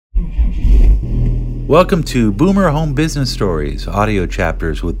Welcome to Boomer Home Business Stories, audio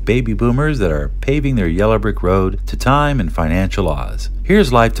chapters with baby boomers that are paving their yellow brick road to time and financial Oz.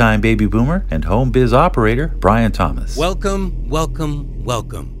 Here's lifetime baby boomer and home biz operator Brian Thomas. Welcome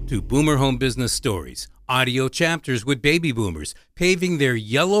to Boomer Home Business Stories, audio chapters with baby boomers paving their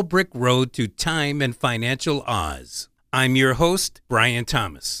yellow brick road to time and financial Oz. I'm your host, Brian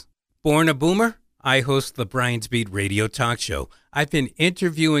Thomas. Born a boomer, I host the Brian's Beat radio talk show. I've been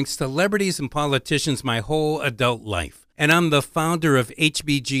interviewing celebrities and politicians my whole adult life, and I'm the founder of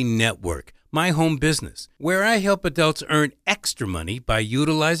HBG Network, my home business, where I help adults earn extra money by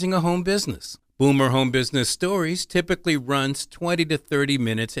utilizing a home business. Boomer Home Business Stories typically runs 20 to 30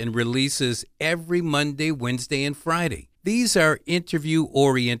 minutes and releases every Monday, Wednesday, and Friday. These are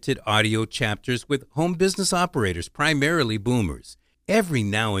interview-oriented audio chapters with home business operators, primarily boomers. Every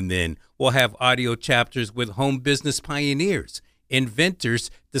now and then, we'll have audio chapters with home business pioneers,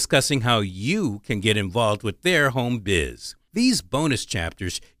 inventors discussing how you can get involved with their home biz. These bonus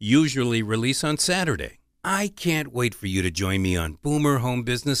chapters usually release on Saturday. I can't wait for you to join me on Boomer Home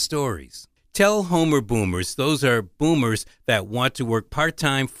Business Stories. Tell Homer Boomers, those are boomers that want to work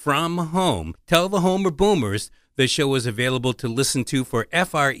part-time from home. Tell the Homer Boomers the show is available to listen to for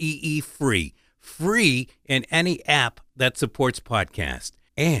FREE free in any app that supports podcasts.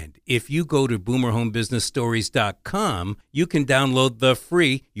 And if you go to boomerhomebusinessstories.com, you can download the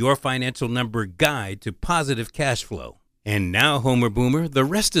free Your Financial Number Guide to Positive Cash Flow. And now, Homer Boomer, the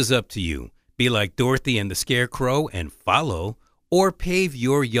rest is up to you. Be like Dorothy and the Scarecrow and follow, or pave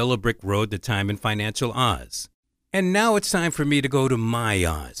your yellow brick road to time and financial Oz. And now it's time for me to go to my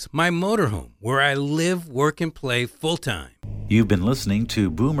Oz, my motorhome, where I live, work, and play full-time. You've been listening to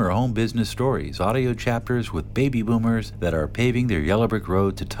Boomer Home Business Stories, audio chapters with baby boomers that are paving their yellow brick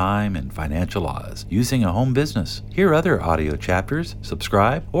road to time and financial Oz using a home business. Hear other audio chapters,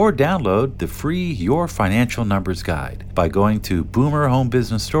 subscribe, or download the free Your Financial Numbers Guide by going to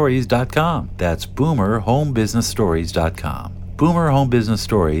boomerhomebusinessstories.com. That's boomerhomebusinessstories.com. Boomer Home Business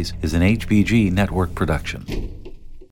Stories is an HBG network production.